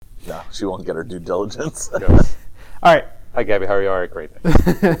No, she won't get her due diligence. Yes. All right. Hi, Gabby. How are you? All right, great.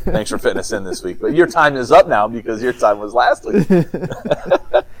 Thanks for fitting us in this week. But your time is up now because your time was last week.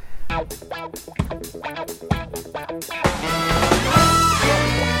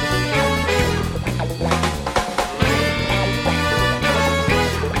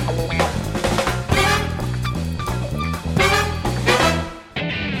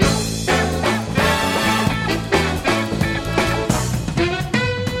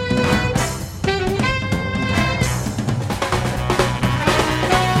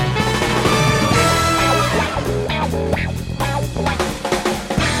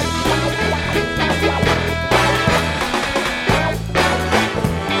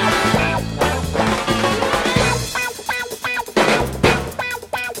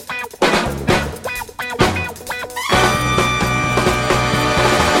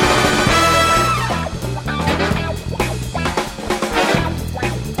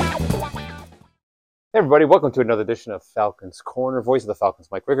 Hey, everybody. Welcome to another edition of Falcons Corner. Voice of the Falcons,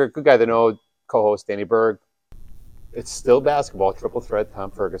 Mike Ricker. Good guy to know. Co-host Danny Berg. It's still basketball. Triple threat,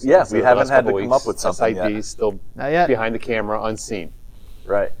 Tom Ferguson. Yeah, we haven't had to come up with something SID yet. still Not yet. behind the camera, unseen.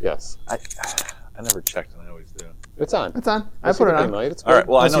 Right. Yes. I never checked, and I always do. It's on. It's on. I put it on. It's All right.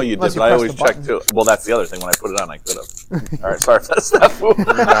 Well, I Unless know you- you unless did, you but I press always the check button. too. Well, that's the other thing. When I put it on, I could have. All right. Sorry if that's that fool.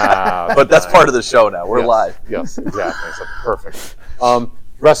 Nah, But that's part of the show now. We're yes. live. Yes, exactly. So perfect.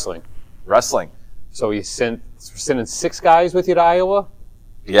 Wrestling. Wrestling. So you sending 6 guys with you to Iowa,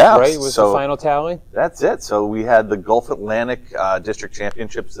 Yeah. right? Was the final tally? That's it. So we had the Gulf Atlantic District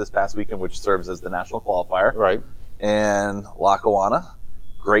Championships this past weekend, which serves as the national qualifier. Right. And Lackawanna,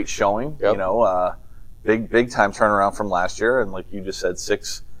 great showing. Yep. You know, big time turnaround from last year. And like you just said,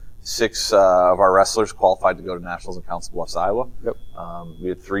 six of our wrestlers qualified to go to nationals in Council Bluffs, Iowa. Yep. We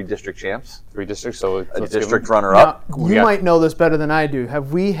had 3 district champs, 3 districts. So a let's give district them- runner-up. Now, you Yeah. might know this better than I do.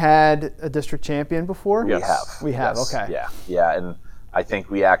 Have we had a district champion before? We Yes. have. We have, Yes. okay. Yeah. And I think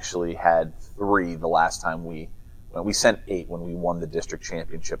we actually had 3 the last time we sent 8 when we won the district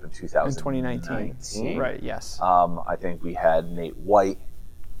championship in In 2019. 2019. Right, yes. I think we had Nate White.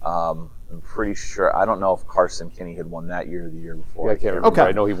 I'm pretty sure. I don't know if Carson Kinney had won that year or the year before. I can't remember. Okay.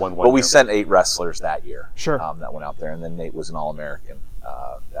 I know he won one. But we year. sent 8 wrestlers that year. Sure. That went out there, and then Nate was an All-American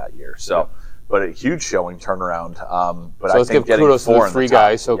that year. So, but a huge showing turnaround. But So I let's think give getting kudos to 4 the in 3 the top,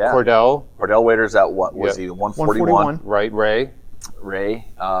 guys. So yeah. Cordell, Waiters at what was Yep. he? 141. right? Ray Ray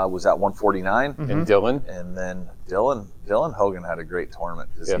was at 149, and Dylan. and then Dylan Hogan had a great tournament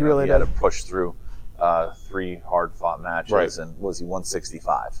because Yeah. He really had to did. push through 3 hard-fought matches, Right. and was he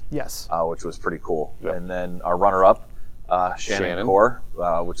 165? Yes. Which was pretty cool. Yep. And then our runner-up, Shannon Shannon. Core,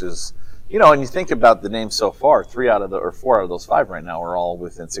 which is, you know, and you think about the names so far, 4 out of those 5 right now are all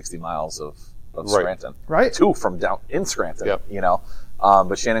within 60 miles of Right. Scranton. Right. 2 from down in Scranton. Yep. You know,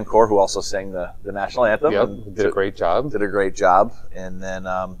 but Shannon Core, who also sang the national anthem, Yep. and Did a great job. did a great job. And then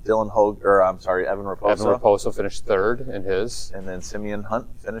Evan Raposo, Evan Raposo finished 3rd in his. and then Simeon Hunt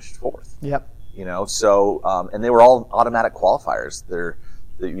finished 4th. Yep. You know, so and they were all automatic qualifiers.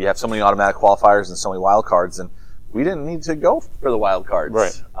 You have so many automatic qualifiers and so many wild cards, and we didn't need to go for the wild cards.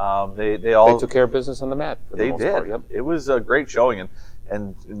 Right. They all They took care of business on the mat. For the they most did. Part. Yep. It was a great showing,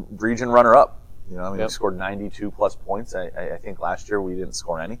 and region runner up. You know, I mean, Yep. we scored 92 plus points. I think last year we didn't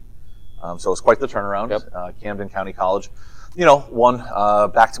score any, so it was quite the turnaround. Yep. Camden County College, you know, won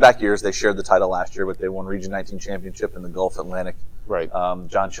back-to-back years. They shared the title last year, but they won Region 19 championship in the Gulf Atlantic. Right.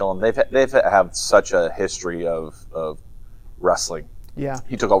 John Chillum, they've have such a history of wrestling. Yeah.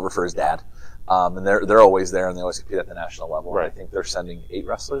 He took over for his dad, and they're always there, and they always compete at the national level. Right. And I think they're sending 8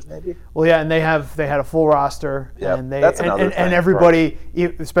 wrestlers, maybe. Well, yeah, and they had a full roster, Yeah, and they that's another and thing. everybody,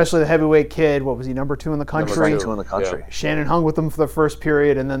 especially the heavyweight kid. What was he, number 2 in the country? Number 2 in the country. Shannon hung with them for the first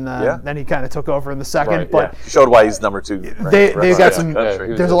period, and then Yeah. then he kind of took over in the second. Right, But He showed why he's number 2. They've got Yeah. some. Yeah, he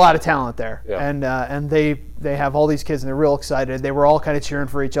was There's a lot of talent there, Yeah. and they have all these kids, and they're real excited. They were all kind of cheering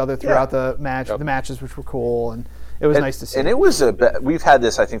for each other throughout the matches, which were cool, and it was nice to see. And it was we've had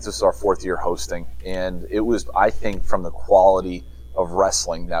this. I think this is our 4th year hosting, and it was. I think from the quality of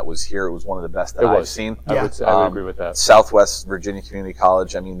wrestling that was here, it was one of the best that It I've was. seen. I would agree with that. Southwest Virginia Community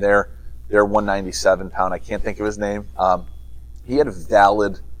College. I mean, they're 197 pound. I can't think of his name. He had a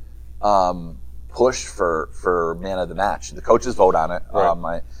valid push for man of the match. The coaches vote on it.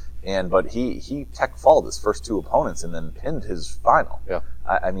 Right. But he tech falled his first 2 opponents and then pinned his final. Yeah.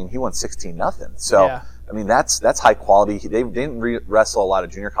 I mean, he won 16-0. So, Yeah. I mean, that's high quality. They didn't wrestle a lot of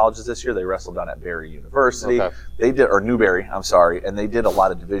junior colleges this year. They wrestled down at Barry University. Okay. They did, or Newberry, I'm sorry, and they did a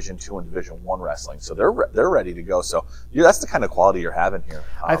lot of Division II and Division I wrestling. So they're ready to go. So that's the kind of quality you're having here.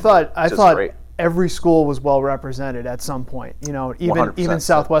 I thought which is great. every school was well represented at some point. You know, even 100%.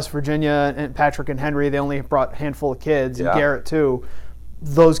 Southwest Virginia and Patrick and Henry, they only brought a handful of kids, and Yeah. Garrett too.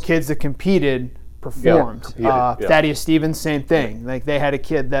 Those kids that competed performed. Thaddeus Stevens, same thing. Like they had a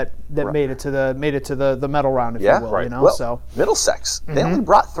kid that made it to the medal round, if you will. You know, well, so Middlesex, they only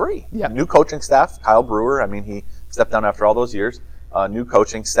brought 3. Yeah. New coaching staff, Kyle Brewer. I mean, he stepped down after all those years. New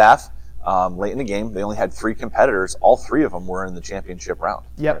coaching staff. Late in the game, they only had 3 competitors. All 3 of them were in the championship round.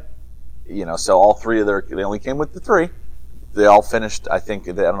 Yep. You know, so all 3 of they only came with the 3. They all finished. I think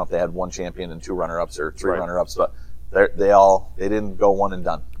I don't know if they had 1 champion and 2 runner-ups or 3 runner-ups, but they didn't go one and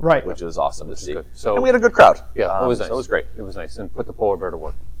done. Right. Which is awesome to see. So, and we had a good crowd. Yeah, it was nice. So it was great. It was nice, and put the polar bear to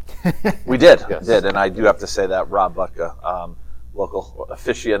work. We did, Yes. and I do have to say that Rob Bucka, local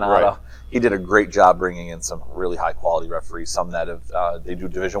aficionado, Right. he did a great job bringing in some really high quality referees. Some that have they do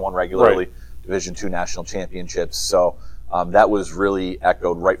Division I regularly, Division II national championships. So that was really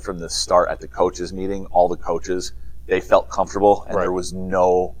echoed right from the start at the coaches meeting. All the coaches, they felt comfortable, and there was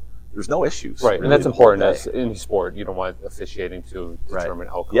no issues. Right, really, and that's the whole important day. as in sport. You don't want officiating to determine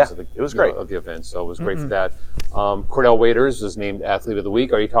outcomes Yeah, of the, it was great. of the event. So it was great for that. Cordell Waiters was named Athlete of the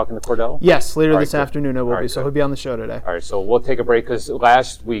Week. Are you talking to Cordell? Yes, later All this right, good. afternoon it will All right, be. So good. he'll be on the show today. All right, so we'll take a break because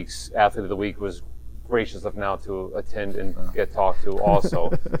last week's Athlete of the Week was gracious enough now to attend and get talked to also.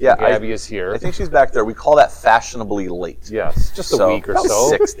 Yeah, Gabby is here. I think she's back there. We call that fashionably late. Yes, just a So, week or about so.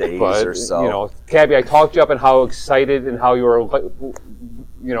 6 days but, or so. You know, Gabby, I talked you up on how excited and how you were,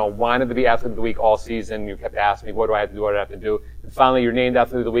 you know, wanted to be Athlete of the Week all season. You kept asking me, what do I have to do, what do I have to do? And finally, you're named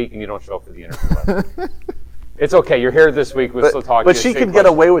Athlete of the Week and you don't show up for the interview. It's okay. You're here this week. We'll still talk to you. But she Same could get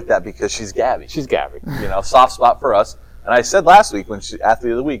question. away with that because she's Gabby. She's Gabby. You know, soft spot for us. And I said last week when she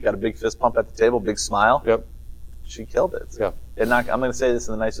Athlete of the Week got a big fist pump at the table, big smile. Yep. She killed it. Yeah. And I'm going to say this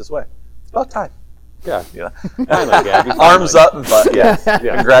in the nicest way. It's about time. Yeah. You know? Finally, Gabby. Arms up, but yeah.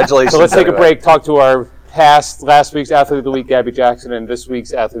 Yeah. Congratulations. So let's take a anyway. break, talk to our last week's Athlete of the Week, Gabby Jackson, and this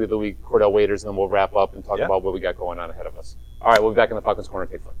week's Athlete of the Week, Cordell Waiters, and then we'll wrap up and talk about what we got going on ahead of us. All right, we'll be back in the Falcons Corner.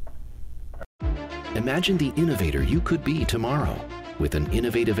 Take fun. Imagine the innovator you could be tomorrow with an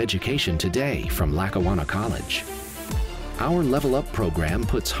innovative education today from Lackawanna College. Our Level Up program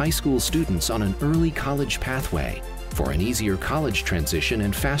puts high school students on an early college pathway for an easier college transition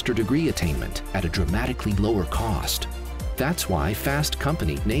and faster degree attainment at a dramatically lower cost. That's why Fast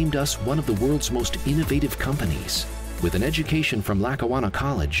Company named us one of the world's most innovative companies. With an education from Lackawanna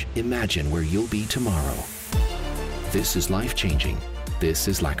College, imagine where you'll be tomorrow. This is life-changing. This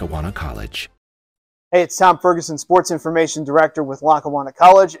is Lackawanna College. Hey, it's Tom Ferguson, Sports Information Director with Lackawanna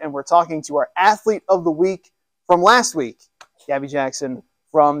College, and we're talking to our Athlete of the Week from last week, Gabby Jackson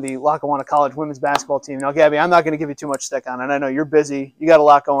from the Lackawanna College women's basketball team. Now, Gabby, I'm not going to give you too much stick on it. I know you're busy. You got a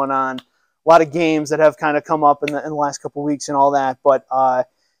lot going on, a lot of games that have kind of come up in the last couple of weeks and all that. But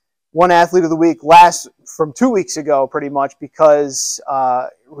one Athlete of the Week from 2 weeks ago, pretty much, because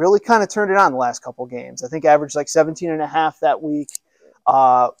really kind of turned it on the last couple of games. I think averaged like 17.5 that week.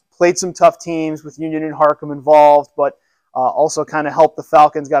 Played some tough teams with Union and Harcum involved, but also kind of helped the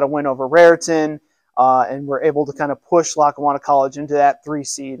Falcons, got a win over Raritan, and were able to kind of push Lackawanna College into that 3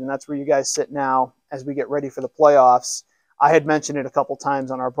 seed, and that's where you guys sit now as we get ready for the playoffs. I had mentioned it a couple times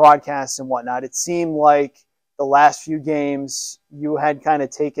on our broadcasts and whatnot. It seemed like the last few games you had kind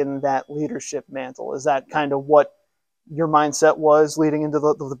of taken that leadership mantle. Is that kind of what your mindset was leading into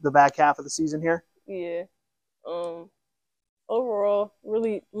the back half of the season here? Yeah. Overall,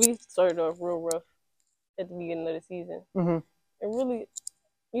 really, we started off real rough at the beginning of the season. Mm-hmm. And really,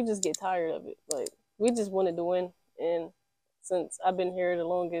 you just get tired of it. Like, we just wanted to win. And since I've been here the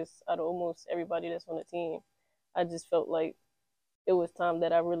longest out of almost everybody that's on the team, I just felt like it was time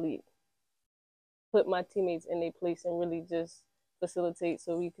that I really put my teammates in their place and really just facilitate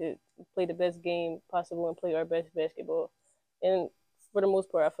so we could play the best game possible and play our best basketball. And for the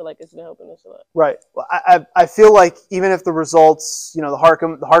most part, I feel like it's been helping us a lot. Right. Well, I feel like even if the results, the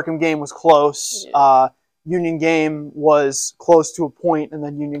Harcum game was close, Yeah. Union game was close to a point, and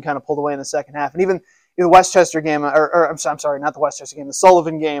then Union kind of pulled away in the second half. And even the Westchester game, or I'm sorry, not the Westchester game, the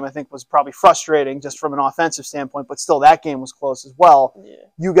Sullivan game, I think was probably frustrating just from an offensive standpoint, but still that game was close as well. Yeah.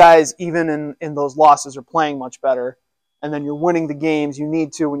 You guys, even in those losses, are playing much better. And then you're winning the games you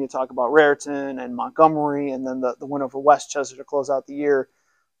need to when you talk about Raritan and Montgomery, and then the win over Westchester to close out the year.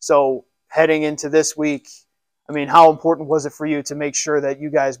 So heading into this week, I mean, how important was it for you to make sure that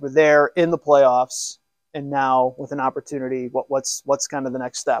you guys were there in the playoffs, and now with an opportunity, what's kind of the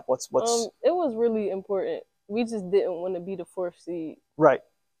next step? What's It was really important. We just didn't want to be the 4th seed right?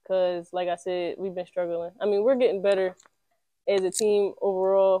 because, like I said, we've been struggling. I mean, we're getting better as a team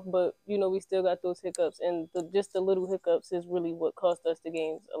overall, but we still got those hiccups, and just the little hiccups is really what cost us the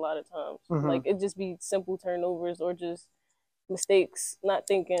games a lot of times. Mhm. Like it just be simple turnovers or just mistakes, not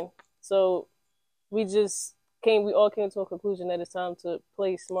thinking. So we all came to a conclusion that it's time to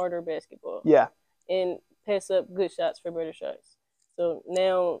play smarter basketball Yeah. and pass up good shots for better shots. So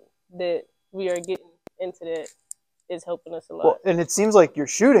now that we are getting into that, it's helping us a lot. Well, and it seems like your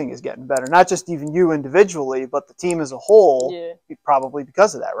shooting is getting better, not just even you individually, but the team as a whole. Yeah. Probably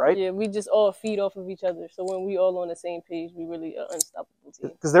because of that, right? Yeah, we just all feed off of each other. So when we all on the same page, we really are unstoppable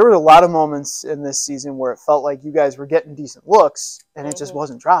team. Because there were a lot of moments in this season where it felt like you guys were getting decent looks, and it just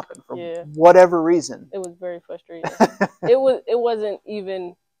wasn't dropping for whatever reason. It was very frustrating. It wasn't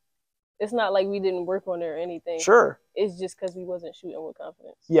even. It's not like we didn't work on it or anything. Sure. It's just because we wasn't shooting with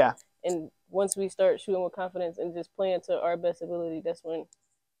confidence. Yeah. And once we start shooting with confidence and just playing to our best ability, that's when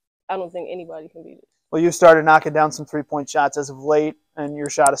I don't think anybody can beat it. Well, you started knocking down some 3-point shots as of late, and your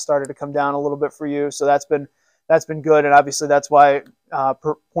shot has started to come down a little bit for you. So that's been good, and obviously that's why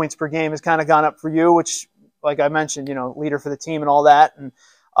points per game has kind of gone up for you, which, like I mentioned, leader for the team and all that. And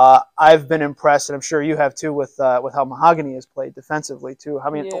I've been impressed, and I'm sure you have too, with how Mahogany has played defensively too.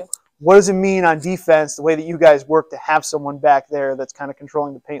 I mean, what does it mean on defense, the way that you guys work to have someone back there that's kind of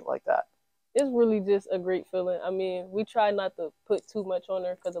controlling the paint like that? It's really just a great feeling. I mean, we try not to put too much on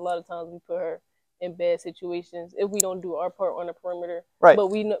her because a lot of times we put her in bad situations if we don't do our part on the perimeter. Right. But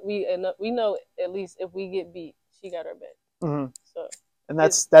we know at least if we get beat, she got our back. Mm-hmm. So. And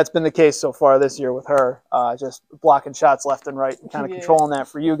that's been the case so far this year with her, just blocking shots left and right and kind of controlling that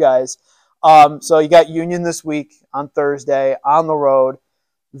for you guys. So you got Union this week on Thursday on the road.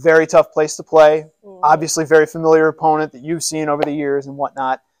 Very tough place to play. Mm-hmm. Obviously, very familiar opponent that you've seen over the years and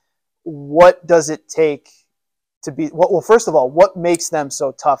whatnot. What does it take to beat? Well, first of all, what makes them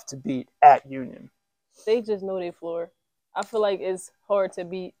so tough to beat at Union? They just know their floor. I feel like it's hard to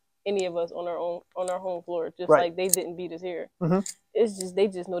beat any of us on our home floor, just like they didn't beat us here. Mm-hmm. It's just they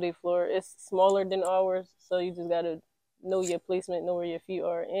just know their floor. It's smaller than ours, so you just gotta know your placement, know where your feet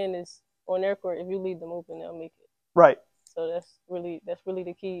are, and it's on their court. If you leave them open, they'll make it. Right. So that's really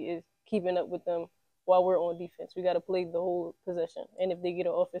the key is keeping up with them while we're on defense. We got to play the whole possession, and if they get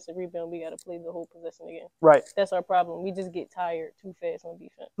an offensive rebound, we got to play the whole possession again. Right. That's our problem. We just get tired too fast on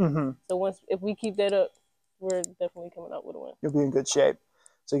defense. Mm-hmm. So if we keep that up, we're definitely coming out with a win. You'll be in good shape.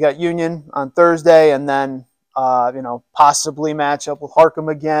 So you got Union on Thursday, and then possibly match up with Harkham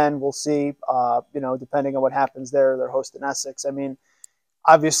again. We'll see. Depending on what happens there, they're hosting Essex. I mean,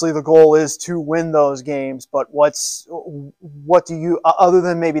 obviously the goal is to win those games, but what do you, other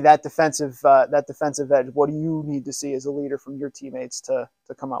than maybe that defensive edge, what do you need to see as a leader from your teammates to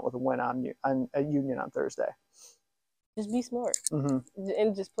come out with a win on Union on Thursday? Just be smart. Mm-hmm.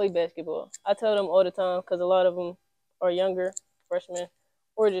 And just play basketball. I tell them all the time because a lot of them are younger, freshmen,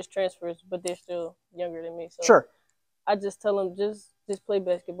 or just transfers, but they're still younger than me. So sure. I just tell them just play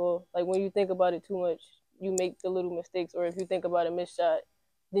basketball. Like when you think about it too much, you make the little mistakes, or if you think about a missed shot,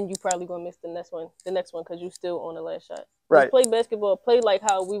 then you probably gonna miss the next one because you still on the last shot. Right. Just play basketball. Play like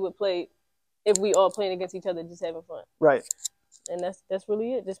how we would play if we all playing against each other, just having fun. Right. And that's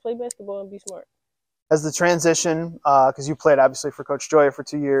really it. Just play basketball and be smart. As the transition, because you played obviously for Coach Joya for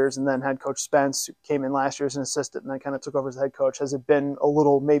 2 years, and then had Coach Spence, who came in last year as an assistant, and then kind of took over as head coach. Has it been a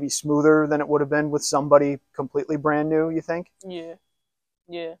little maybe smoother than it would have been with somebody completely brand new, you think? Yeah.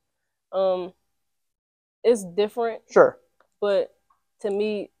 It's different. Sure. But to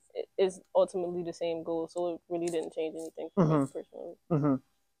me, it's ultimately the same goal, so it really didn't change anything for me personally. Mm-hmm.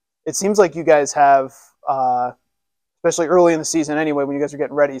 It seems like you guys have, especially early in the season anyway, when you guys were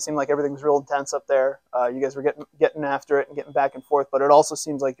getting ready, it seemed like everything was real intense up there. You guys were getting after it and getting back and forth, but it also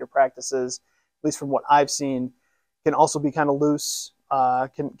seems like your practices, at least from what I've seen, can also be kind of loose,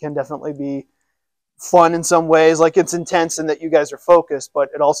 can definitely be fun in some ways. Like it's intense in that you guys are focused, but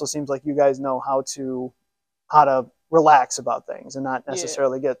it also seems like you guys know how to relax about things and not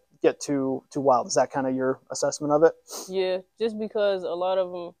necessarily get too wild. Is that kind of your assessment of it? Yeah, just because a lot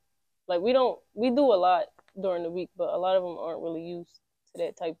of them, like we do a lot during the week, but a lot of them aren't really used to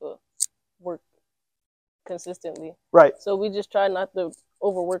that type of work consistently. Right. So we just try not to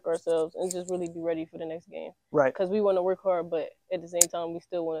overwork ourselves and just really be ready for the next game. Right. Because we want to work hard, but at the same time, we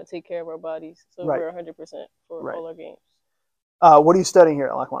still want to take care of our bodies. So we're 100% for all our games. What are you studying here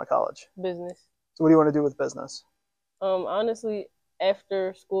at Lackawanna College? Business. So what do you want to do with business? Honestly,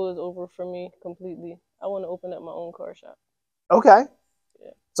 after school is over for me completely, I want to open up my own car shop. Okay.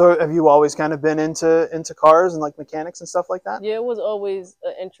 Yeah. So have you always kind of been into cars and like mechanics and stuff like that? Yeah, it was always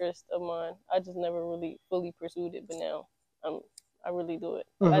an interest of mine. I just never really fully pursued it, but now I really do it.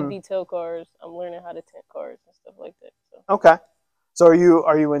 Like, I Mhm. detail cars. I'm learning how to tint cars and stuff like that. So Okay. So are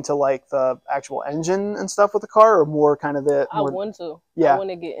you into like the actual engine and stuff with the car, or more kind of the I more? want to. Yeah. I want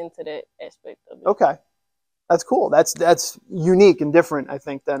to get into that aspect of it. Okay. That's cool. That's unique and different, I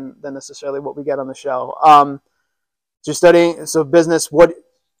think, than necessarily what we get on the show. So you're studying business. What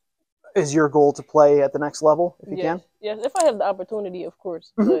is your goal to play at the next level, if you Yes. can? Yes. If I have the opportunity, of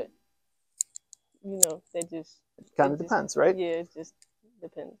course. Mhm. But that just Kind of it just- depends, right? Yeah, it just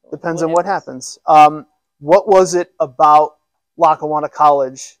depends. Depends on what happens. What was it about Lackawanna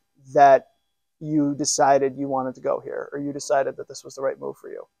College that you decided you wanted to go here, or you decided that this was the right move for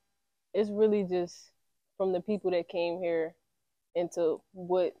you? It's really just from the people that came here into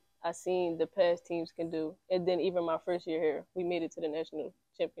what I seen the past teams can do, and then even my first year here, we made it to the national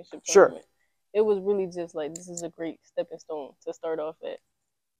championship Sure. tournament. It was really just like, this is a great stepping stone to start off at,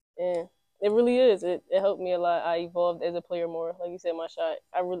 and it really is. It helped me a lot. I evolved as a player more. Like you said, my shot.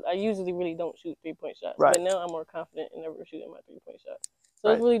 I usually really don't shoot 3-point shots, Right. but now I'm more confident in never shooting my 3-point shots. So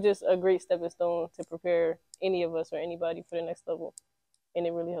Right. it's really just a great stepping stone to prepare any of us or anybody for the next level, and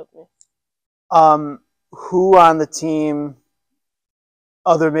it really helped me. Who on the team,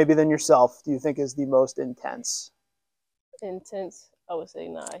 other maybe than yourself, do you think is the most intense? Intense, I would say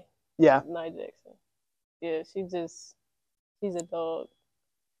Nye. Yeah. Nye Jackson. Yeah, she's a dog.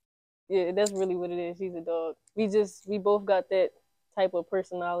 Yeah, that's really what it is. She's a dog. We both got that type of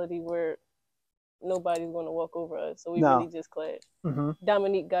personality where nobody's gonna walk over us. So we No. really just clash. Mm-hmm.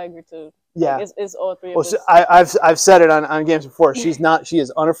 Dominique Geiger too. Yeah. Like, it's all three of Well, us. I've said it on games before. She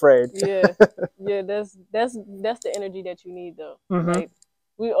is unafraid. Yeah, yeah. That's the energy that you need though. Mhm. Like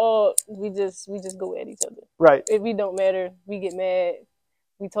we just go at each other. Right. If we don't matter, we get mad.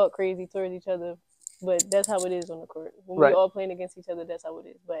 We talk crazy towards each other. But that's how it is on the court. When Right. we all playing against each other, that's how it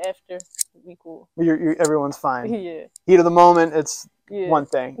is. But after, we cool. Everyone's fine. Yeah. Heat of the moment, it's Yeah. one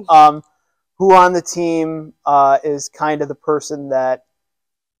thing. Who on the team is kind of the person that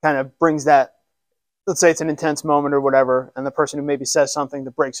kind of brings that, let's say it's an intense moment or whatever, and the person who maybe says something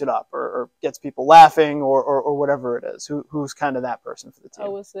that breaks it up or gets people laughing or whatever it is? Who's kind of that person for the I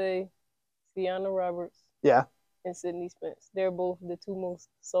team? would say Sienna Roberts Yeah. and Sydney Spence. They're both the two most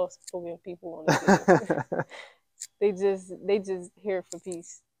soft-spoken people on the team. they just here for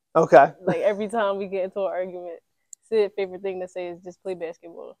peace. Okay. Like every time we get into an argument, Sid's favorite thing to say is just play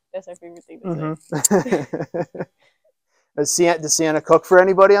basketball. That's her favorite thing to say. Does Sienna cook for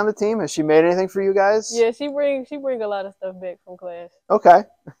anybody on the team? Has she made anything for you guys? Yeah, she bring a lot of stuff back from class, Okay.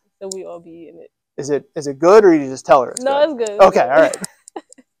 so we all be eating it. Is it good, or you just tell her it's No, good? it's good. Okay, all right.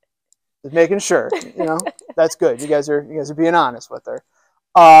 Just making sure. That's good. You guys are being honest with her.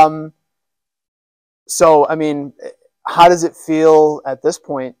 So I mean, how does it feel at this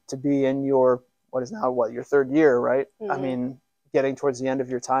point to be in your your third year, right? Mm-hmm. I mean, getting towards the end of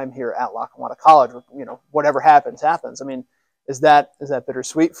your time here at Lackawanna College, whatever happens. I mean, is that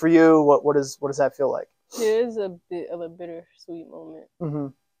bittersweet for you? What does that feel like? It is a bit of a bittersweet moment.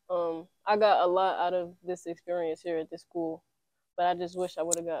 Mm-hmm. I got a lot out of this experience here at this school, but I just wish I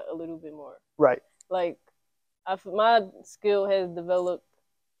would have got a little bit more. Right. Like, my skill has developed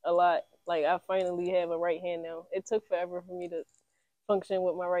a lot. Like, I finally have a right hand now. It took forever for me to function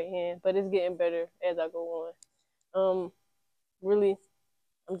with my right hand, but it's getting better as I go on. Really,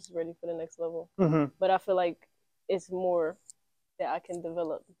 I'm just ready for the next level. Mm-hmm. But I feel like it's more that I can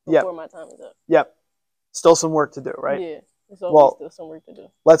develop Yep. before my time is up. Yep. Still some work to do, right? Yeah. There's always still some work to do.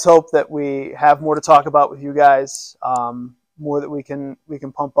 Let's hope that we have more to talk about with you guys, more that we can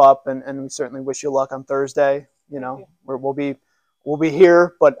pump up, and we certainly wish you luck on Thursday. We'll be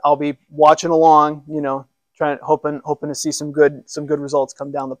here, but I'll be watching along. Hoping to see some good results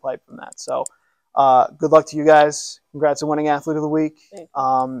come down the pipe from that. So, good luck to you guys. Congrats on winning Athlete of the Week,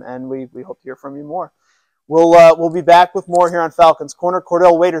 and we hope to hear from you more. We'll be back with more here on Falcons Corner.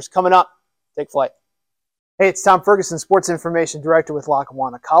 Cordell Waiters coming up. Take flight. Hey, it's Tom Ferguson, Sports Information Director with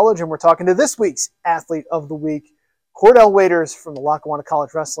Lackawanna College, and we're talking to this week's Athlete of the Week, Cordell Waiters from the Lackawanna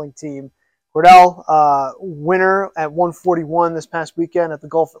College wrestling team. Cordell, winner at 141 this past weekend at the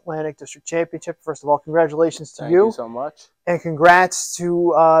Gulf Atlantic District Championship. First of all, congratulations to you. Thank you so much. And congrats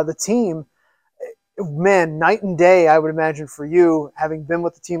to the team. Man, night and day, I would imagine, for you, having been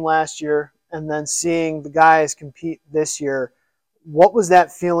with the team last year and then seeing the guys compete this year. What was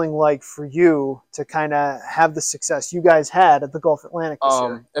that feeling like for you to kind of have the success you guys had at the Gulf Atlantic this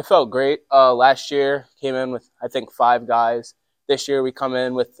year? It felt great. Last year, came in with, I think, 5 guys. This year, we come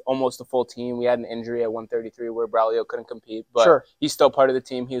in with almost a full team. We had an injury at 133 where Braulio couldn't compete, but Sure. He's still part of the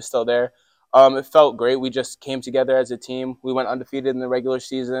team. He was still there. It felt great. We just came together as a team. We went undefeated in the regular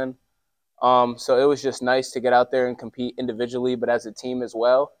season. So it was just nice to get out there and compete individually, but as a team as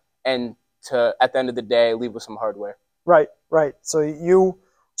well, and to, at the end of the day, leave with some hardware. Right, right. So you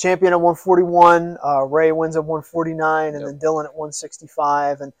champion at 141, Ray wins at 149, and then Dylan at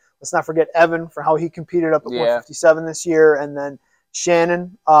 165. And let's not forget Evan for how he competed up at 157 this year, and then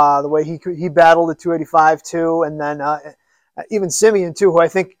Shannon, the way he battled at 285 too, and then even Simeon too, who I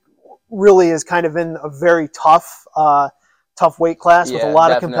think really is kind of in a very tough weight class with a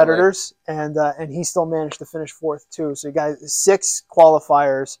lot of competitors, and he still managed to finish fourth too. So you guys 6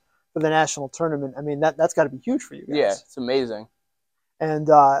 qualifiers for the national tournament. I mean, that's got to be huge for you guys. Yeah, it's amazing. And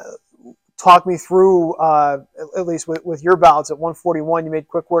talk me through at least with your bouts at 141. You made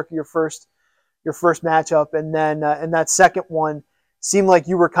quick work of your first matchup, and then in that second one, seemed like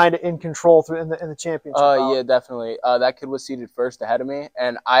you were kind of in control in the championship. Yeah, definitely. That kid was seeded first ahead of me,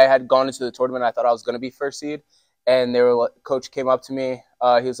 and I had gone into the tournament. I thought I was going to be first seed, and coach came up to me.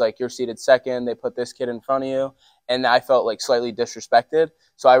 He was like, "You're seeded second. They put this kid in front of you," and I felt like slightly disrespected.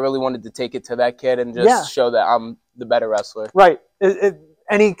 So I really wanted to take it to that kid and just show that I'm the better wrestler. Right.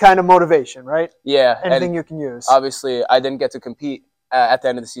 Any kind of motivation, right? Yeah. Anything you can use. Obviously, I didn't get to compete at the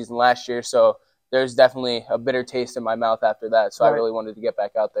end of the season last year, so there's definitely a bitter taste in my mouth after that. So I really wanted to get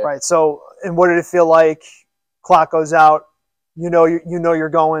back out there. Right. So, and what did it feel like? Clock goes out. You know you're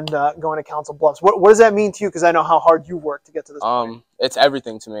going to Council Bluffs. What does that mean to you? Because I know how hard you worked to get to this point. It's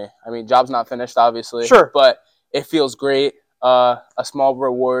everything to me. I mean, job's not finished, obviously. Sure. But it feels great. A small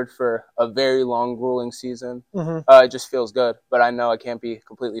reward for a very long, grueling season. It just feels good. But I know I can't be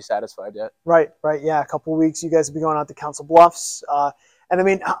completely satisfied yet. Right. Yeah, a couple of weeks. You guys will be going out to Council Bluffs. And I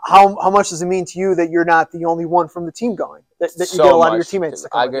mean, how much does it mean to you that you're not the only one from the team going? That you get a lot of your teammates to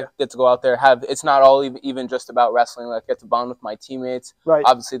come with you? I get to go out there. It's not all even just about wrestling. Like, I get to bond with my teammates. Right.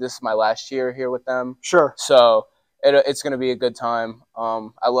 Obviously, this is my last year here with them. Sure. So it's going to be a good time.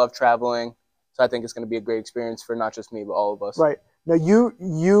 I love traveling. So I think it's going to be a great experience for not just me, but all of us. Right. Now, you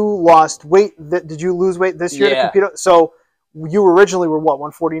lost weight. Did you lose weight this year to compete? So you originally were what,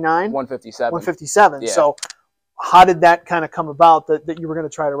 149? 157. 157. Yeah. So how did that kind of come about that you were going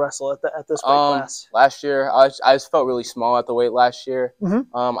to try to wrestle at this weight class? Last year, I just felt really small at the weight last year.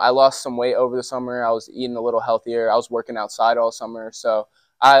 I lost some weight over the summer. I was eating a little healthier. I was working outside all summer. So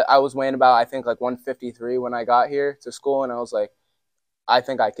I was weighing about, I think, like 153 when I got here to school, and I was like, I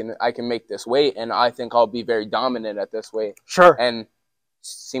think I can make this weight, and I think I'll be very dominant at this weight. Sure. And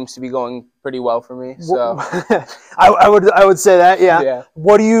seems to be going pretty well for me. So I would say that, yeah.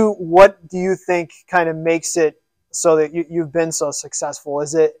 What do you think kind of makes it so that you've been so successful?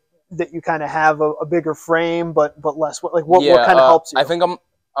 Is it that you kind of have a bigger frame but less? Like what kind of helps you? I think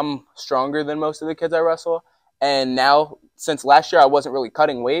I'm stronger than most of the kids I wrestle, and now since last year I wasn't really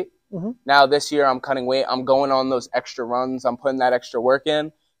cutting weight. Now this year I'm cutting weight. I'm going on those extra runs. I'm putting that extra work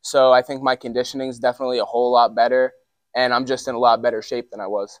in. So I think my conditioning is definitely a whole lot better, and I'm just in a lot better shape than I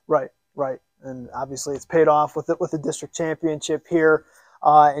was. Right. And obviously it's paid off with the district championship here,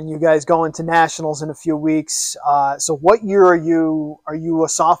 and you guys going to nationals in a few weeks. So what year are you? Are you a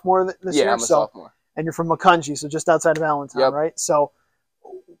sophomore this year? Yeah, I'm a sophomore. And you're from Macungie, so just outside of Allentown, right? So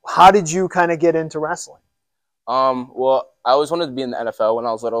how did you kind of get into wrestling? Well, I always wanted to be in the NFL when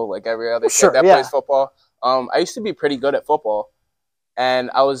I was little, like every other kid that plays football. I used to be pretty good at football,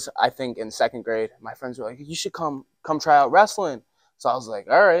 and I think in second grade, my friends were like, "You should come try out wrestling." So I was like,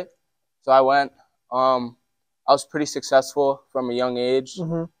 "All right." So I went. I was pretty successful from a young age,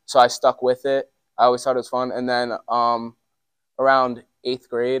 so I stuck with it. I always thought it was fun, and then around 8th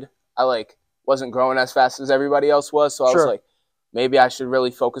grade, I wasn't growing as fast as everybody else was, so I was like, maybe I should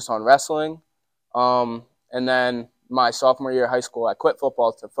really focus on wrestling. And then my sophomore year of high school, I quit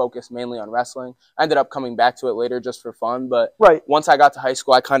football to focus mainly on wrestling. I ended up coming back to it later just for fun. But once I got to high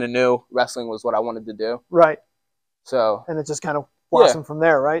school, I kind of knew wrestling was what I wanted to do. Right. So. And it just kind of blossomed from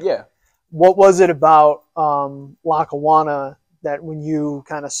there, right? Yeah. What was it about Lackawanna that when you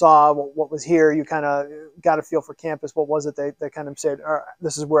kind of saw what was here, you kind of got a feel for campus? What was it that kind of said, all right,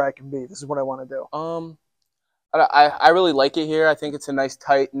 this is where I can be. This is what I want to do. I really like it here. I think it's a nice,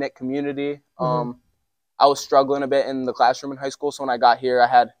 tight-knit community. I was struggling a bit in the classroom in high school, so when I got here, I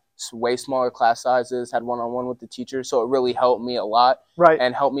had way smaller class sizes, had one-on-one with the teacher, so it really helped me a lot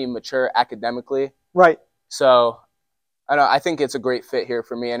and helped me mature academically. Right. So I think it's a great fit here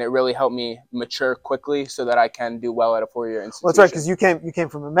for me, and it really helped me mature quickly so that I can do well at a 4-year institution. Well, that's right, because you came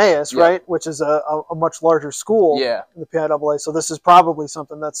from Emmaus, right, which is a much larger school in the PIAA. So this is probably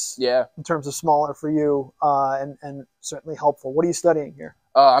something that's, in terms of smaller for you and certainly helpful. What are you studying here?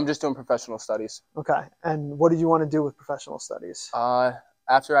 I'm just doing professional studies. Okay. And what did you want to do with professional studies?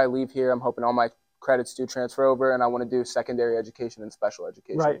 After I leave here, I'm hoping all my credits do transfer over, and I want to do secondary education and special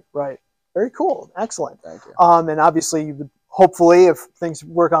education. Right. Very cool. Excellent. Thank you. And obviously, you would hopefully, if things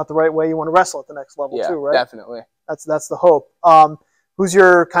work out the right way, you want to wrestle at the next level too, right? Definitely. That's the hope. Who's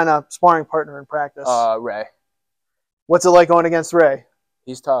your kind of sparring partner in practice? Ray. What's it like going against Ray?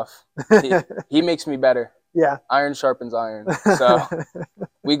 He's tough. He makes me better. Yeah. Iron sharpens iron. So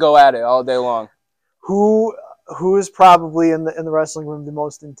we go at it all day long. Who is probably in the wrestling room the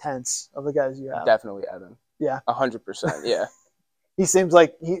most intense of the guys you have? Definitely Evan. Yeah. 100%. Yeah. He seems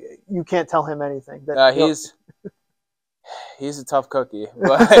like you can't tell him anything. He's a tough cookie.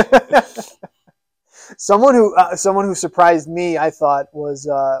 But someone who surprised me, I thought, was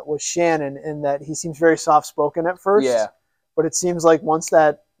Shannon, in that he seems very soft spoken at first. Yeah. But it seems like once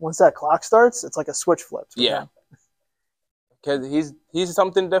that clock starts, it's like a switch flips. Yeah. Because he's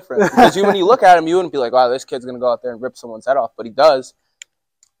something different. Because when you look at him, you wouldn't be like, wow, this kid's gonna go out there and rip someone's head off, but he does.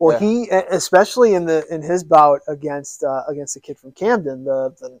 Well, he, especially in his bout against the kid from Camden,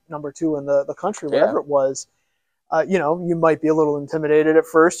 the number 2 in the country, whatever it was, you might be a little intimidated at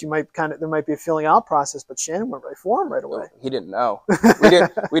first. You might there might be a feeling out process, but Shannon went right for him right away. He didn't know.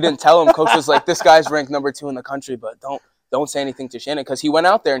 We didn't tell him. Coach was like, this guy's ranked number 2 in the country, but don't say anything to Shannon, because he went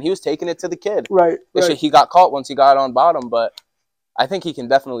out there and he was taking it to the kid. Right. He got caught once he got on bottom, but I think he can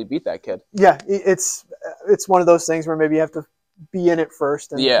definitely beat that kid. Yeah, it's one of those things where maybe you have to be in it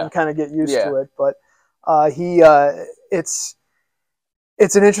first and kind of get used to it. But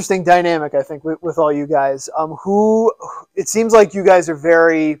it's an interesting dynamic, I think, with all you guys. Who it seems like you guys are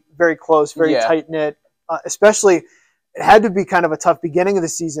very, very close, very tight knit. Especially, it had to be kind of a tough beginning of the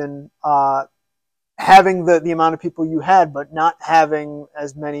season, having the amount of people you had, but not having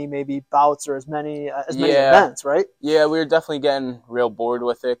as many maybe bouts or as many events, right? Yeah, we were definitely getting real bored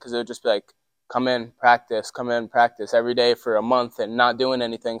with it, because it would just be like, come in, practice every day for a month and not doing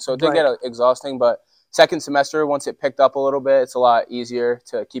anything. So it did get exhausting, but second semester, once it picked up a little bit, it's a lot easier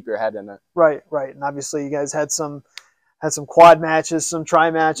to keep your head in it. Right. And obviously you guys had some quad matches, some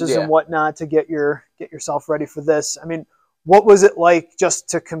tri matches and whatnot to get yourself ready for this. I mean, what was it like just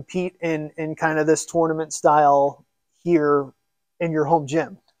to compete in kind of this tournament style here in your home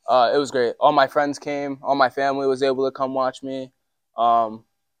gym? It was great. All my friends came. All my family was able to come watch me. I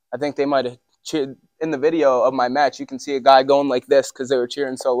think they might have cheered. In the video of my match, you can see a guy going like this because they were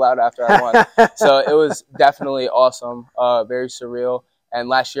cheering so loud after I won. So it was definitely awesome, very surreal. And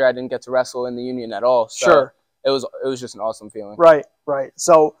last year I didn't get to wrestle in the Union at all. So it was just an awesome feeling. Right.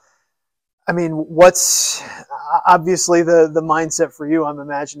 So, I mean, what's obviously the mindset for you? I'm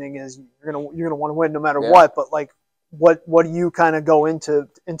imagining is you're gonna want to win no matter what. But like, what do you kind of go into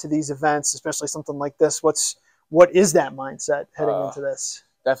these events, especially something like this? What is that mindset heading into this?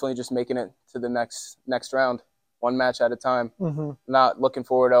 Definitely just making it to the next round, one match at a time. Mm-hmm. Not looking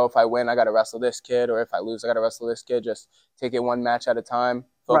forward, if I win, I got to wrestle this kid, or if I lose, I got to wrestle this kid. Just take it one match at a time.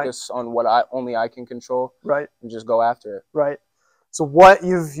 Focus on what only I can control. Right. And just go after it. Right. So what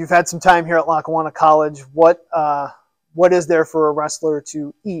you've had some time here at Lackawanna College. What is there for a wrestler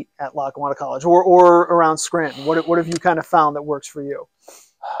to eat at Lackawanna College or around Scranton? What have you kind of found that works for you?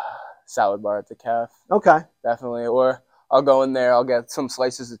 Salad bar at the Caf. Okay. Definitely. Or I'll go in there. I'll get some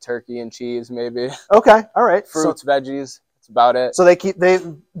slices of turkey and cheese, maybe. Okay, all right. Fruits, veggies. That's about it. So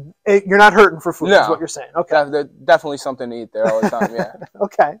you're not hurting for food. No. Is what you're saying. Okay. There's definitely something to eat there all the time. Yeah.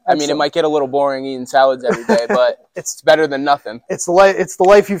 Okay. I mean, it might get a little boring eating salads every day, but it's better than nothing. It's the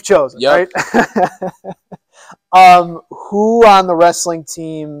life you've chosen, right? Who on the wrestling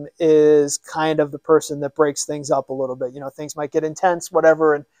team is kind of the person that breaks things up a little bit? Things might get intense,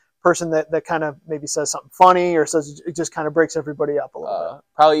 whatever, and person that kind of maybe says something funny or says it just kind of breaks everybody up a little bit?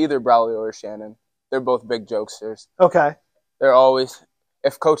 Probably either Braulio or Shannon. They're both big jokesters. Okay. They're always,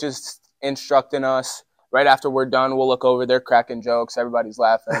 if coach is instructing us, right after we're done, we'll look over, they're cracking jokes, everybody's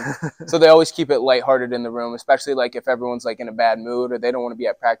laughing. So they always keep it lighthearted in the room, especially like if everyone's like in a bad mood or they don't want to be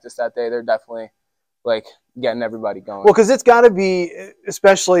at practice that day, they're definitely like getting everybody going. Well, because it's got to be,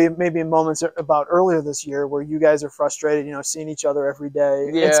 especially maybe in moments about earlier this year where you guys are frustrated, seeing each other every day.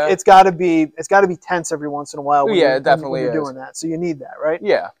 Yeah. It's got to be tense every once in a while. When definitely you're doing that. So you need that, right?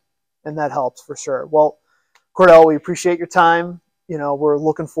 Yeah. And that helps for sure. Well, Cordell, we appreciate your time. We're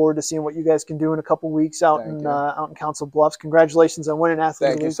looking forward to seeing what you guys can do in a couple weeks out in Council Bluffs. Congratulations on winning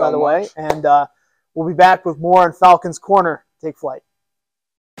Athlete of the Week, by the way. And we'll be back with more on Falcons Corner. Take flight.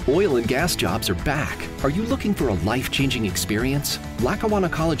 Oil and gas jobs are back, Are you looking for a life-changing experience? Lackawanna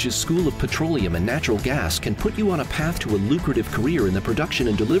College's School of Petroleum and Natural Gas can put you on a path to a lucrative career in the production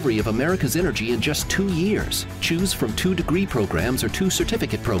and delivery of America's energy in just 2 years. Choose from 2 degree programs or 2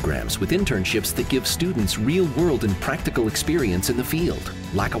 certificate programs with internships that give students real-world and practical experience in the field.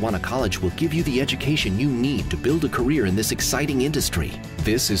 Lackawanna College will give you the education you need to build a career in this exciting industry.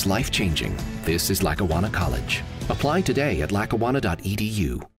 This is life-changing. This is Lackawanna College. Apply today at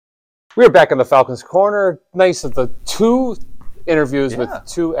lackawanna.edu. We're back in the Falcons Corner. Nice of the 2 interviews with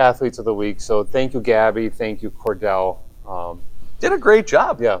 2 athletes of the week. So thank you, Gabby. Thank you, Cordell. Did a great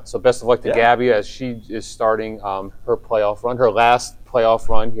job. Yeah. So best of luck to Gabby as she is starting her playoff run, her last playoff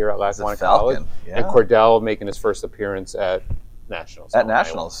run here at Lackawanna College. Yeah. And Cordell making his first appearance at Nationals. At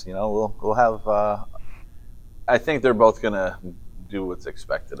Nationals, we'll have. I think they're both gonna do what's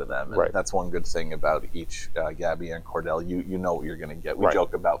expected of them. And that's one good thing about each, Gabby and Cordell. You know what you're going to get. We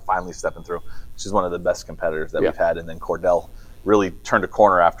joke about finally stepping through. She's one of the best competitors that we've had. And then Cordell really turned a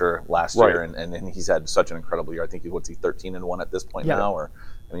corner after last year, and he's had such an incredible year. I think what's he 13-1 at this point now? Or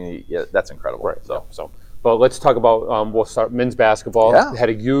that's incredible. Right. So, but let's talk about we'll start men's basketball. Yeah. Had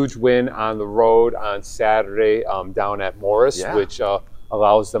a huge win on the road on Saturday down at Morris, which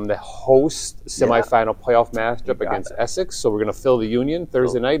allows them to host semifinal playoff matchup against Essex. So we're going to fill the Union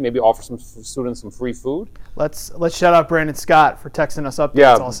Thursday night. Maybe offer some students some free food. Let's shout out Brandon Scott for texting us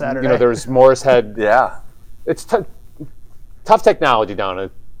updates all Saturday. There's Morris had. It's tough technology down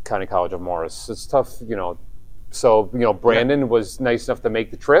at County College of Morris. It's tough, So Brandon was nice enough to make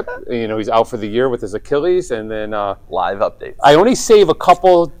the trip. He's out for the year with his Achilles, and then live updates. I only save a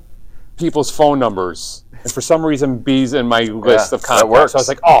couple people's phone numbers. And for some reason, B's in my list of contacts. So I was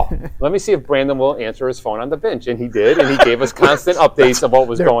like, let me see if Brandon will answer his phone on the bench. And he did, and he gave us constant updates of what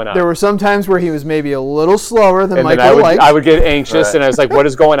was going on. There were some times where he was maybe a little slower than Michael I would get anxious, and I was like, what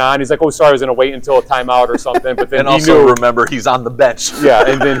is going on? He's like, oh, sorry, I was going to wait until a timeout or something. But then and also remember, he's on the bench.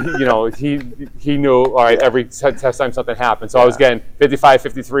 And then, he knew, all right, every test time something happened. So I was getting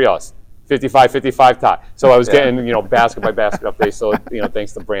 55-53 us. 55-55 tie. So I was getting, basket by basket updates. So,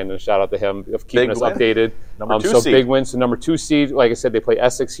 thanks to Brandon. Shout out to him of keeping us updated. Number 2 seed. Big win. So number 2 seed, like I said, they play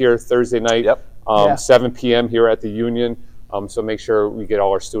Essex here Thursday night, 7 p.m. here at the Union. So make sure we get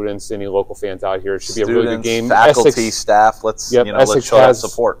all our students, any local fans out here. It should be a really good game. Faculty, Essex, staff, let's show that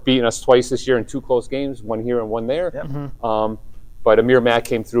support. Beaten us twice this year in 2 close games, 1 here and 1 there. But Amir Mack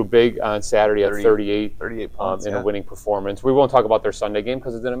came through big on Saturday at 38 points in a winning performance. We won't talk about their Sunday game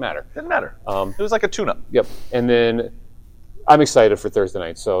because it didn't matter. It was like a tune-up. Yep. And then I'm excited for Thursday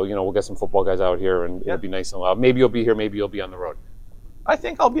night. So, we'll get some football guys out here, and it'll be nice and loud. Maybe you'll be here. Maybe you'll be on the road. I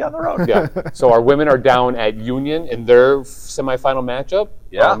think I'll be on the road. Yeah. So our women are down at Union in their semifinal matchup.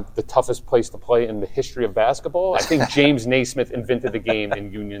 Yeah. The toughest place to play in the history of basketball. I think James Naismith invented the game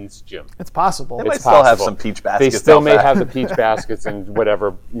in Union's gym. It's possible. They might still have some peach baskets. They still may have the peach baskets and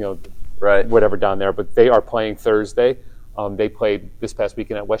whatever, whatever down there. But they are playing Thursday. They played this past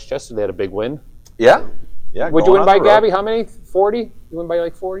weekend at Westchester. They had a big win. Yeah. Would you win by, Gabby? How many? 40? You win by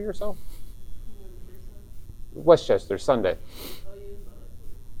like 40 or so? Westchester, Sunday.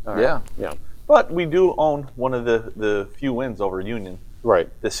 Right. Yeah. But we do own one of the few wins over Union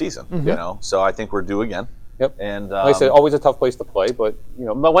this season, So I think we're due again. Yep. And like I said, always a tough place to play, but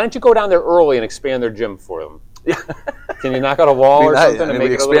why don't you go down there early and expand their gym for them? Yeah. Can you knock out a wall or something? I mean,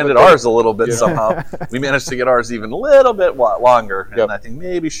 we expanded ours a little bit somehow. We managed to get ours even a little bit longer, and I think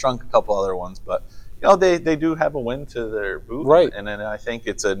maybe shrunk a couple other ones. But they do have a win to their booth, and then I think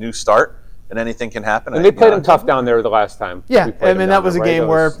it's a new start. And anything can happen. And they played them tough down there the last time. Yeah, I mean, that was a game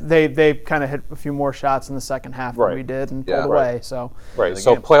where they kind of hit a few more shots in the second half than we did and pulled away. So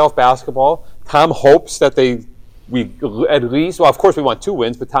playoff basketball. Tom hopes that we at least, well, of course we want 2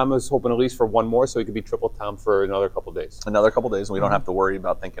 wins, but Tom is hoping at least for 1 more so he could be triple Tom for another couple days. And we don't have to worry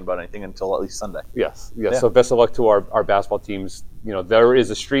about thinking about anything until at least Sunday. Yes. So best of luck to our basketball teams. There is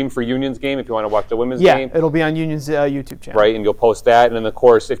a stream for Union's game if you want to watch the women's game. Yeah, it'll be on Union's YouTube channel. Right, and you'll post that. And then, of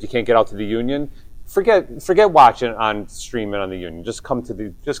course, if you can't get out to the Union, forget watching on streaming on the Union. Just come to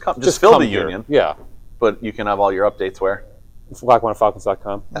the just fill the here. Union. Yeah. But you can have all your updates where?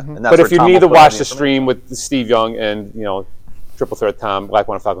 LackawannaFalcons.com. And but if you need to watch the stream with Steve Young and Triple Threat Tom,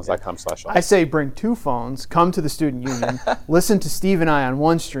 LackawannaFalcons.com/. I say bring 2 phones, come to the Student Union, listen to Steve and I on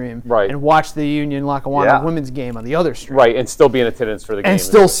one stream, right, and watch the Union Lackawanna women's game on the other stream. Right, and still be in attendance for the game. And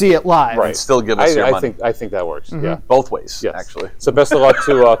still see it live. Right. And still give us your money. I think that works. Yeah. Both ways, actually. So best of luck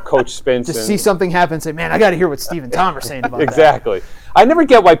to Coach Spence. Just see something happen and say, man, I got to hear what Steve and Tom are saying about that. I never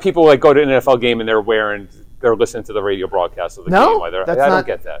get why people go to an NFL game and they're listening to the radio broadcast of the game. I don't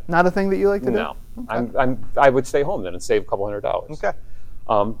get that. Not a thing that you like to do? No. Okay. I would stay home then and save a couple $100. Okay.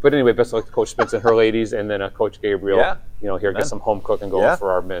 But anyway, best of luck to Coach Spence and her ladies, and then Coach Gabriel. Yeah. Here, get some home cooking going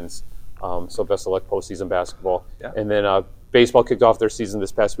for our men's. So best of luck postseason basketball. Yeah. And then baseball kicked off their season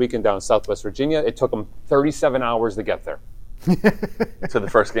this past weekend down in Southwest Virginia. It took them 37 hours to get there. To the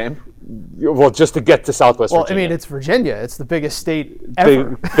first game? Well, just to get to Southwest Virginia. Well, I mean, it's Virginia. It's the biggest state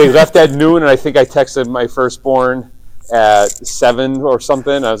ever. They left at noon, and I think I texted my firstborn at 7 or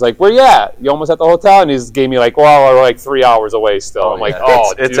something. I was like, "Where you at? You almost at the hotel?" And he gave me like, "Well, we're like 3 hours away still." I'm like,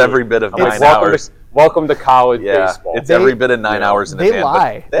 "Oh, it's every bit of 9 welcome hours." Welcome to college baseball. It's every bit of 9 hours in a van. They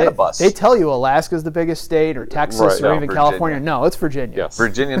lie. They had a bus. They tell you Alaska's the biggest state, or Texas, or even Virginia. California. No, it's Virginia. Yes.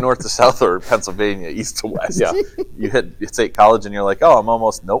 Virginia north to south, or Pennsylvania east to west. Yeah. You hit State College and you're like, "Oh, I'm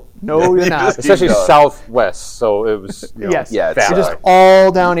almost." Nope. No, you're not. Especially Southwest, so it was Yes. Yeah, fast. Just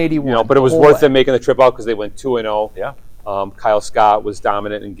all down 81. But it was worth them making the trip out because they went 2-0. Yeah. Kyle Scott was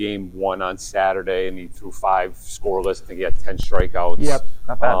dominant in game 1 on Saturday, and he threw 5 scoreless. I think he had 10 strikeouts. Yep.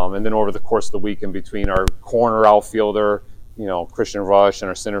 Not bad. And then over the course of the week, in between our corner outfielder, Christian Rush, and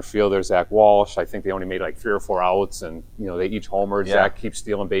our center fielder, Zach Walsh, I think they only made like 3 or 4 outs, and they each homered. Yeah. Zach keeps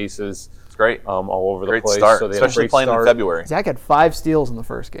stealing bases. It's great. All over Great the place. start, So they had a especially great playing start. in February. Zach had 5 steals in the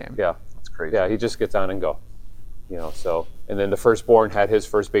first game. Yeah. That's crazy. Yeah, he just gets on and go. And then the firstborn had his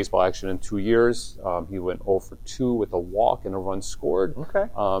first baseball action in 2 years. He went 0 for 2 with a walk and a run scored. Okay.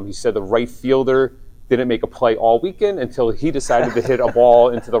 He said the right fielder didn't make a play all weekend until he decided to hit a ball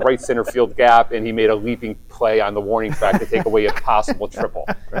into the right center field gap, and he made a leaping play on the warning track to take away a possible triple.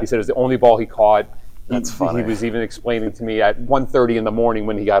 He said it was the only ball he caught. That's funny. He was even explaining to me at 1:30 in the morning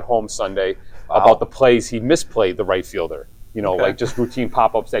when he got home Sunday about the plays he misplayed the right fielder. Like just routine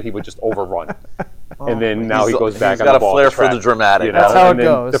pop-ups that he would just overrun. And then now he goes back on the ball. He's got a flair for the dramatic. That's how it then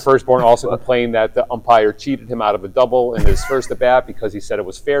goes. The firstborn also complained that the umpire cheated him out of a double in his first at-bat because he said it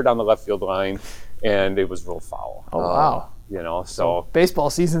was fair down the left field line, and it was real foul. Oh, wow. So baseball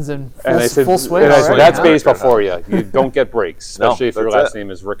season's in full full swing and I said, already, that's huh? baseball for you. You don't get breaks, especially if your that's last it.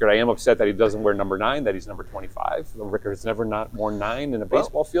 name is Rickard. I am upset that he doesn't wear number 9, that he's number 25. Rickard has never not worn 9 in a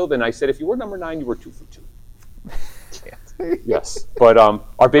baseball field, and I said, if you were number 9, you were 2 for 2. Yes, but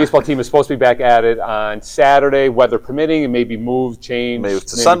our baseball team is supposed to be back at it on Saturday, weather permitting. It may be moved, changed. Maybe to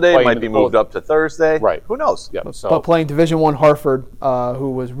Sunday, play might into be the moved both. up to Thursday. Right. Who knows? Yeah. But So playing Division I Hartford, who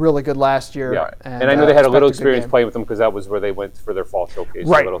was really good last year. yeah, and I know they had a little expect good experience game. playing with them because that was where they went for their fall showcase,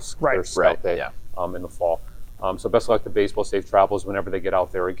 Right, their right, scout right, day yeah. in the fall. So best of luck to baseball, safe travels whenever they get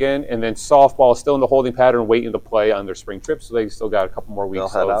out there again. And then softball is still in the holding pattern, waiting to play on their spring trip, so they still got a couple more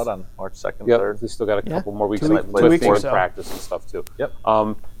weeks. They'll head out on March 2nd, Yep, 3rd. they still got a couple more weeks 2 of weeks or so. practice and stuff too. Yep.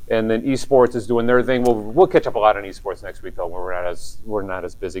 And then esports is doing their thing. We'll catch up a lot on esports next week though, when we're not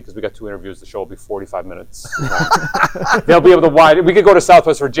as busy because we got 2 interviews. The show will be 45 minutes. They'll be able to watch. We could go to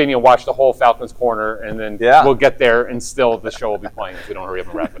Southwest Virginia and watch the whole Falcons corner, and then we'll get there and still the show will be playing if we don't hurry up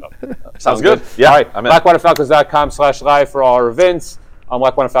and wrap it up. Sounds good. Yeah. All right. I'm in. BlackwaterFalcons.com/live for all our events.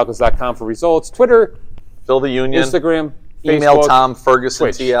 BlackwaterFalcons.com for results. Twitter, Fill the union. Instagram, Email Facebook, Tom Ferguson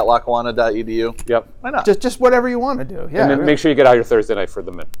Twitch. T at lackawanna.edu. Yep. Why not? Just whatever you want to do. Yeah. And then make sure you get out your Thursday night for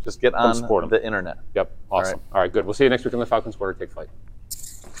the men. Just get Come on support 'em. the internet. Yep. Awesome. All right, good. We'll see you next week on the Falcons Quarter Take Flight.